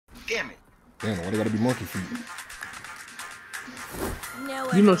Damn it. Damn, why they gotta be monkey feet?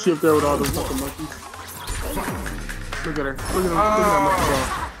 No, you know she up there with all those fucking monkeys. Look at her. Look at that monkey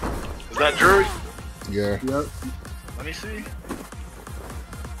ball. Is that JURI? Yeah. Yep. Let me see.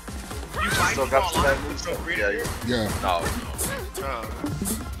 You still got that move? Yeah.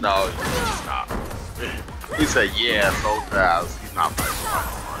 No, he's not. He said, yeah, so fast. He's not fighting.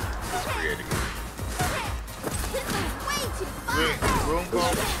 He's creating it. Room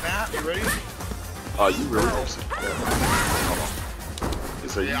call, snap, you ready? Oh, you really don't see that. Hold on. He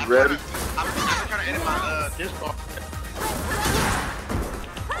said, you ready? I'm trying to edit my Discord.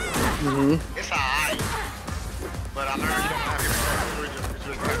 It's alright. But I learned you don't have your it's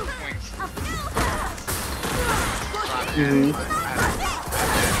just like points.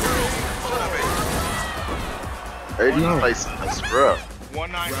 Hey, you placing a scrub.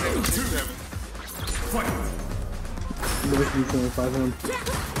 19727.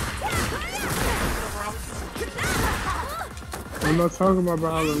 I'm not talking about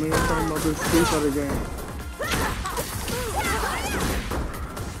Bowler, nigga. I'm talking about this Street Fighter game.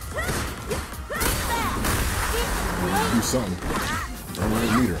 Do something. I don't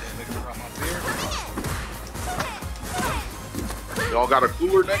need her. Y'all got a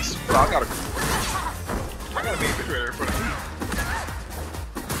cooler next? I got a cooler. I got a big refrigerator for the heat.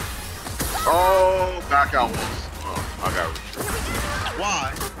 Oh, back out once. Oh, I got it.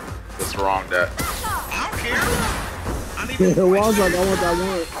 Why? That's wrong, that. I don't care. I need Yeah, Wall's like, I want that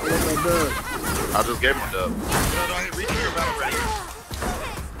dub. I just gave him a dub. No, I hit reach your battle ready.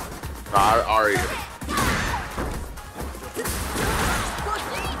 Nah, I already hit it.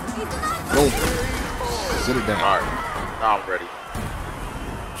 Boom. Sit it down. Alright, now I'm ready.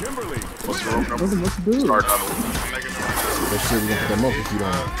 Kimberly. What's the room number? What's the dude? Start another one. Let's see if we can put that monkey feet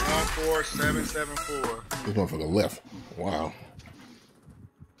on. 14774. This motherfucker left. Wow.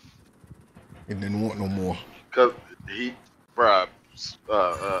 He didn't want no more. Cause he, bruh,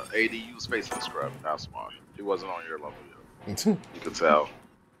 AD, you was facing the scrub. That's smart. He wasn't on your level yet. You could tell.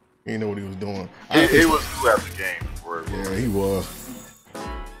 He didn't know what he was doing. He was new at the game. Yeah, he was.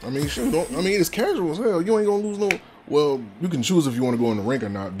 I mean, shoot, it's casual as hell. You ain't gonna lose no. Well, you can choose if you want to go in the rank or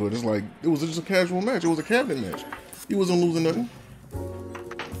not, but it's like it was just a casual match. It was a cabinet match. He wasn't losing nothing.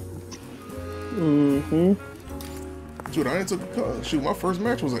 Shoot, I didn't took a cut. Shoot, my first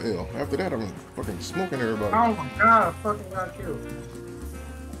match was an L. After that, I'm fucking smoking everybody. Oh my god, I fucking got killed.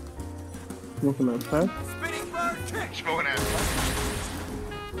 Smoking that pack? Smoking that.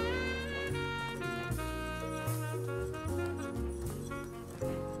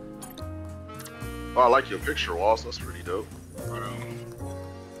 Oh, I like your picture, Walls. That's pretty dope.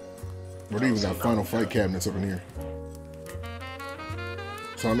 But they even got Final Fight cabinets up in here.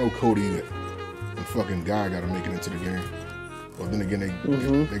 So I know Cody and fucking Guy got to make it into the game. Well, then again,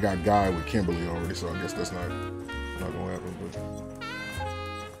 they got Guy with Kimberly already, so I guess that's not gonna happen.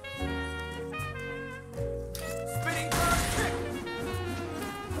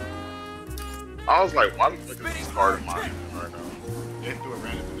 But I was like, why the fuck is this card in mine right now? They threw a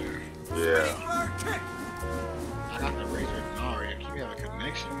random in there. Yeah. I got the razor. Alright, keep having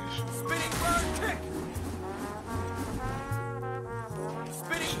connections. Spinning bird kick.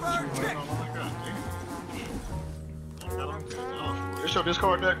 Spinning bird kick. Oh my god, damn. This your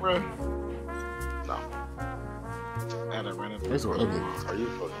Discord deck, bro? No. Add a random. that's so ugly. Are you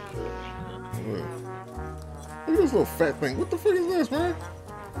fucking kidding me? Look at this little fat thing. What the fuck is this, man?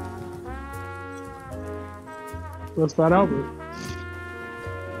 What's that Albert?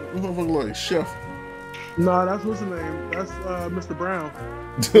 This motherfucker like Chef. No, that's what's his name. That's Mr. Brown.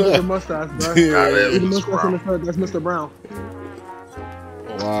 The mustache, bro. Yeah, The Mr. mustache Brown. in the front, that's Mr. Brown.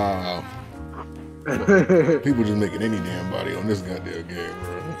 Wow. People just making any damn body on this goddamn game,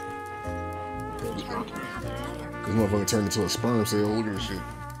 bro. This motherfucker turned into a sperm cell. Look at this shit.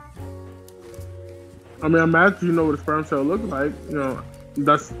 I mean, I'm mad you know what a sperm cell looks like. You know,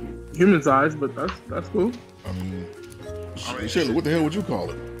 that's human size, but that's cool. I mean, shit, what the hell would you call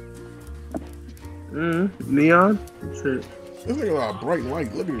it? Neon? Shit. This nigga got a bright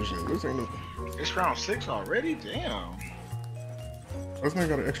light. Look at this shit. This ain't no. It's round 6 already? Damn. This nigga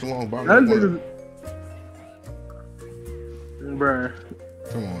got an extra long body. That nigga. Bruh.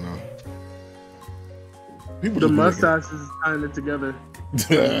 Come on now. People The just be mustache is tying it together.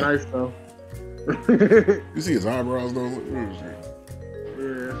 making- Nice though. You see his eyebrows though? Look at this shit.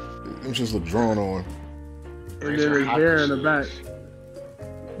 Yeah. Them shits look drawn on. And then his hair in the back.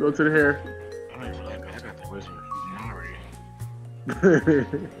 Go to the hair. I don't even like that. I got the wizard.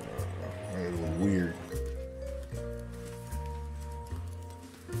 That was weird.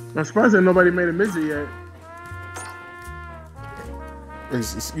 I'm surprised that nobody made a midget yet. You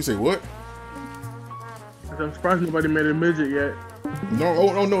say what? I'm surprised nobody made a midget yet. No,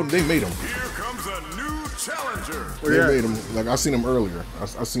 oh no, they made them. Here comes a new challenger. They made them. Like I seen them earlier. I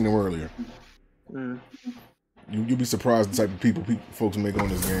seen them earlier. Mm. You'd be surprised the type of people folks make on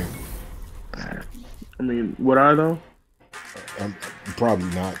this game. I mean, would I though? Probably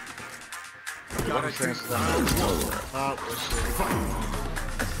not. What I'm saying is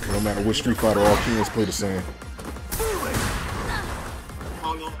No matter which Street Fighter, all kids play the same.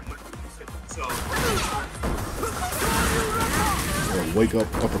 Yeah, wake up,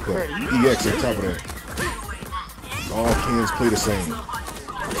 uppercut, EX on top of that. All kids play the same.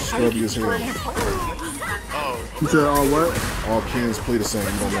 Scrubby as hell. You said all what? All kids play the same,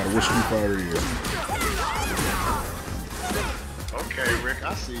 no matter which Street Fighter it is. okay, Rick,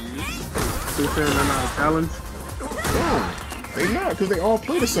 I see you. They saying they're not a challenge? No, they not, because they all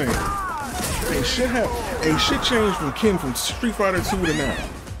play the same. Ain't shit changed from Ken from Street Fighter 2 to now.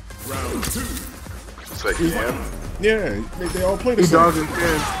 Round 2. Say Ken. Yeah, they all play the He same. dogs and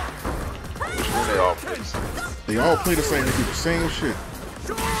Ken. They all play the same. They all play the same. They do the same shit.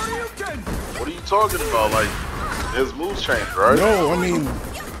 What are you talking about? Like, his moves changed, right? No, I mean,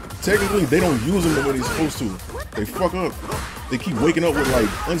 technically they don't use them the way they're supposed to. They fuck up. They keep waking up with like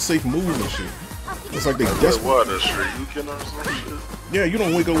unsafe moves and shit. It's like they desperate. What, a Shoryuken or some shit? Yeah, you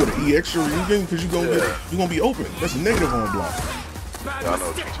don't wake up with an EX Shoryuken because you're gonna be open. That's negative on block. Yeah, I know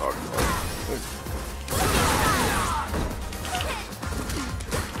what you're talking about.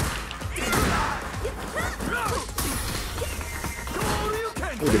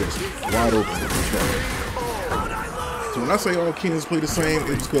 Look at this, wide open. So when I say all Kens play the same,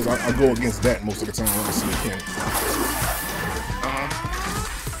 it's because I go against that most of the time when I see a Ken.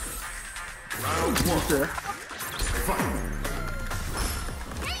 Okay.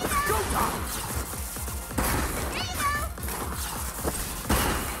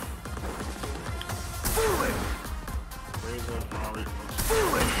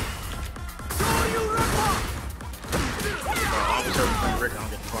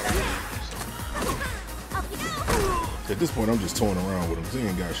 At this point, I'm just toying around with him. He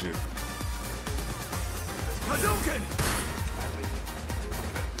ain't got shit.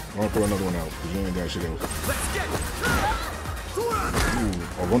 I'll throw another one out because you ain't got shit else.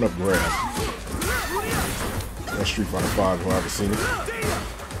 Ooh, a run up grab. That's Street Fighter 5 if I ever seen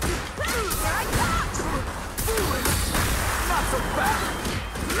it.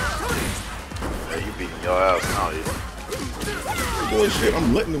 Yeah, you beating your ass now, you. Bullshit,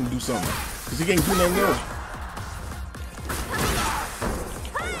 I'm letting him do something because he can't do nothing else.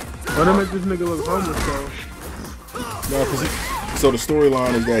 Why they make this nigga look homeless though? No, because so the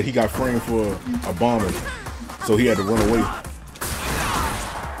storyline is that he got framed for a bombing, so he had to run away.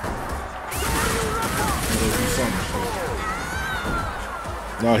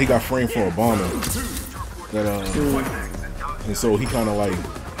 No, he got framed for a bombing. That and so he kind of like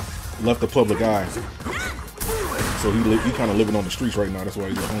left the public eye. So he kind of living on the streets right now. That's why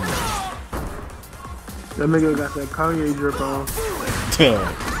he's at home. That nigga got that Kanye drip on.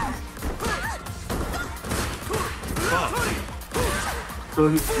 So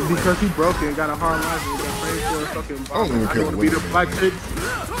because he broke it and got a hard life and got framed for a fucking bomb. I don't even care want to what beat it up is, black man.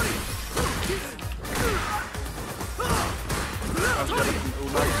 chicks.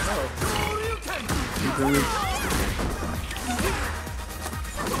 You feel me?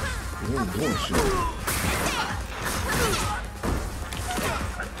 He ain't doing shit.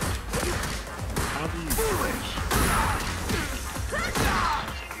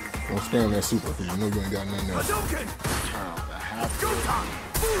 Don't spam that super because you know you ain't got nothing else.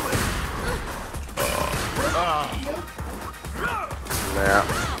 Nah.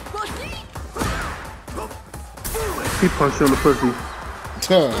 He punched you in the pussy.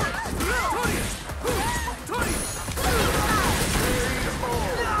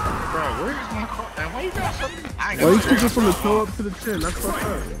 Bro, where is my car? And why you got something? I ain't Why you got kicking from the toe up to the chin? That's fucked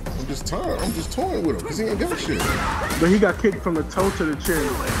up. I'm just tired. I'm just toying with him because he ain't got shit. But he got kicked from the toe to the chin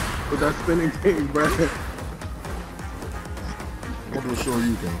with that spinning thing, bro. I'm gonna show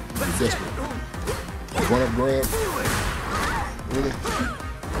you can. You're desperate. Run up grab.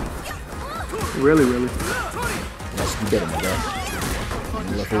 Really? Really? That's you better, my guy.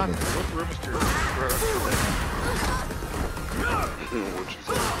 You left open. What's the river street, bro? What you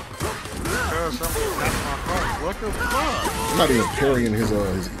say? Because something got my car. What the fuck? I'm not even parrying his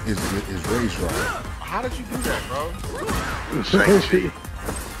raise drive. How did you do that, bro? Shang-Chi.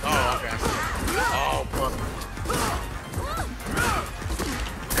 Oh, okay. Oh, fuck.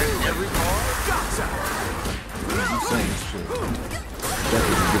 And every car? You saying this shit.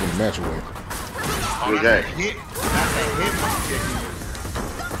 Definitely giving the match away. Oh, Good that's game. a hit. That's a hit.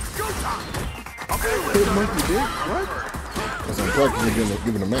 Hit monkey dick? What? That's on practice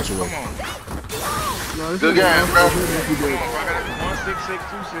giving a match away. No, this Good is game, bro. hit monkey dick.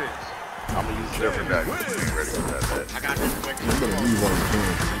 16626. I'm gonna use a different deck. Ready for that. I got this You better leave while you can.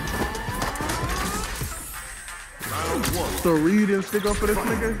 So Reed didn't stick up for this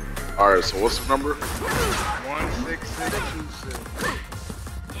nigga? Alright, so what's the number? 16626.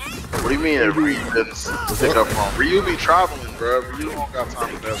 What do you mean if Ryu didn't stick up on? Ryu be traveling, bro. Ryu don't got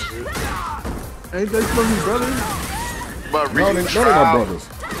time for that shit. Ain't they supposed to be brothers? But No, Ryu they're not travel. brothers.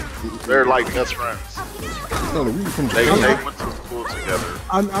 They're like best friends. No, the reason from They Japan. went to school together.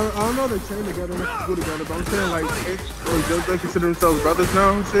 I don't know they train together, they school together, but I'm saying like, they consider themselves brothers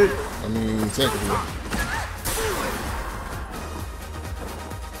now and shit. I mean, technically.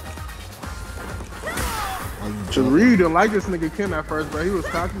 Cause Reed didn't like this nigga Ken at first, but he was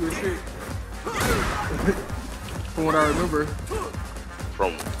cocky as shit. From what I remember.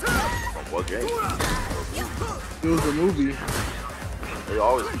 From what game? It was a movie. They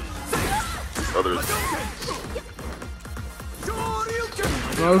always brothers.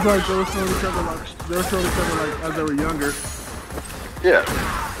 No, it was like they were showing each other like as they were younger. Yeah.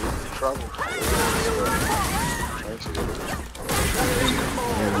 They travel.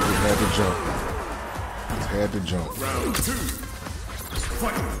 And we just had to jump. Just had to jump. Round 2.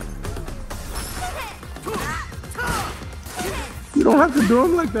 Fight. You don't have to do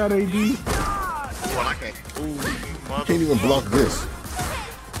him like that, AD. Well, I can't. Ooh, you You can't even block this.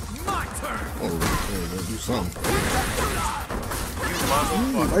 Oh, yeah, do something.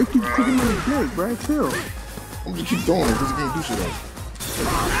 Why you keep kicking him in the dick, bro? Chill. I'm just keep throwing it because he can't do shit else.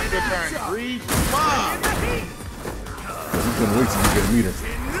 After turn 3, 5. He's gonna wait till you get a meter.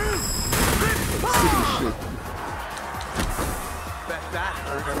 Sick of this shit.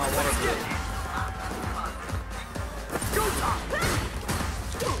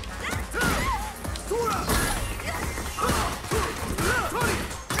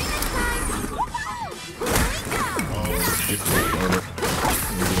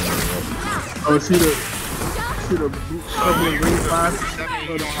 Oh, see the couple of green flags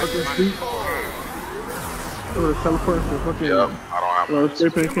on the fucking street? Or the teleporting for fucking, Yeah, I don't have well, much.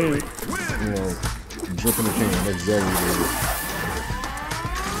 escaping can. You know, dripping the can. That's exactly what it is.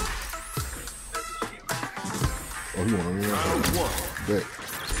 Oh, he wanna run. Bet.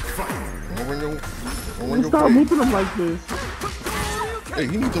 Don't run your Stop play. moving him like this. Hey,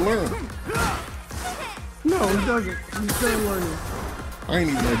 he needs to learn. No, he doesn't. He's still learning. I ain't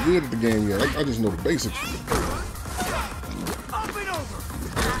even that good at the game yet. I just know the basics.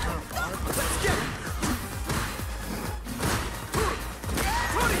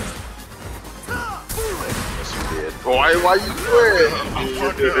 Why you quit?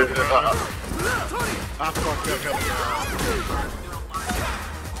 I fucked up.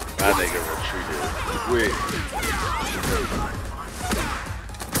 That nigga retreated. Quit.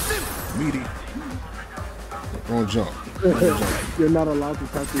 Meaty. Don't jump. You're not allowed to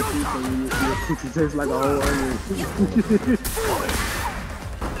touch your feet, so your coochie tastes like a whole onion.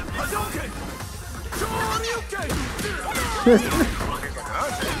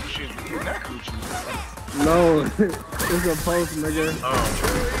 No, it's a post, nigga.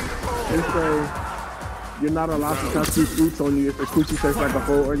 It say you're not allowed to touch these fruits on you if the coochie tastes like a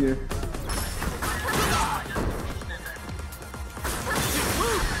whole onion.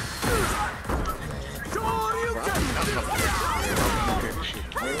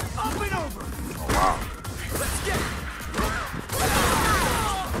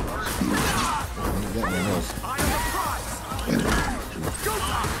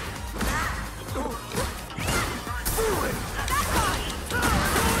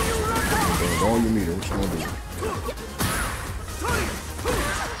 All you meter, what you gonna do?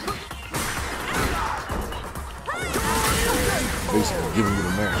 Basically, giving you the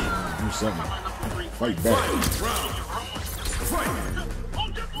match. Do something. Fight back.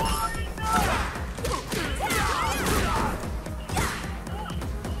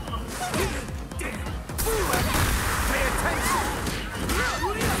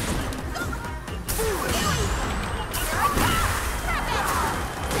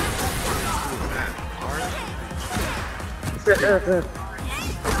 Stay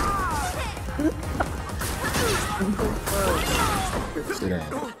down.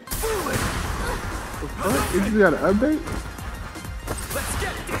 What? You got an update?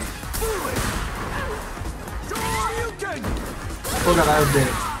 Who got an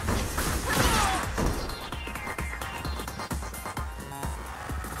update?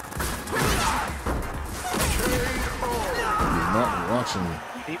 You're not watching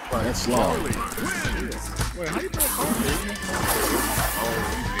that slide. Wait, how you play coffee? Oh,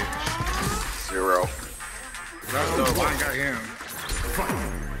 you bitch. I ain't got him.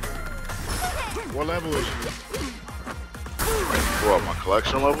 What level is you? What, my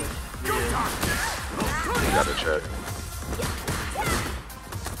collection level? Yeah. You gotta check.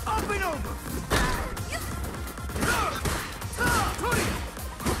 Up and over.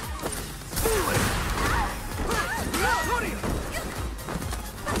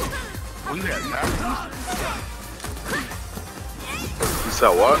 Oh, you had that? You said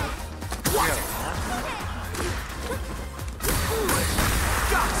what?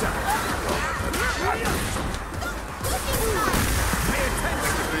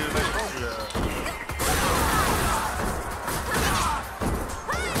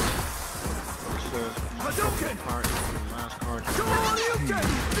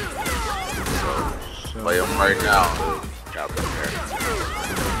 Play him right now. Got him there.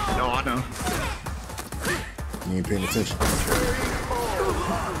 No, I know. You ain't paying attention.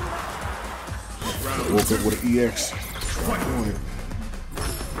 Woke up with an EX. Stop doing it.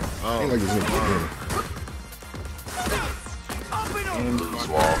 Ain't like this nigga again. Lose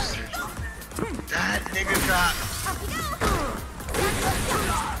walls. That nigga got.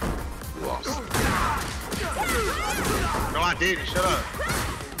 Lost. No, I didn't. Shut up.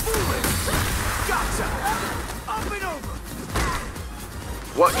 Gotcha. Up and over.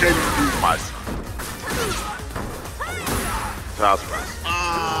 What can you do, my son? That's right. Oh,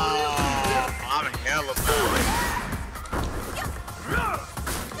 I'm hella bad.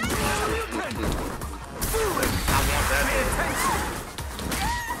 I want that.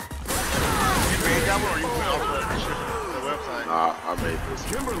 You made that one or you put off the website? Nah, I made this.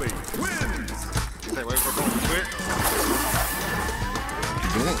 Kimberly wins. You say wait for going to quit?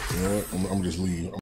 You know what? I'm just leave.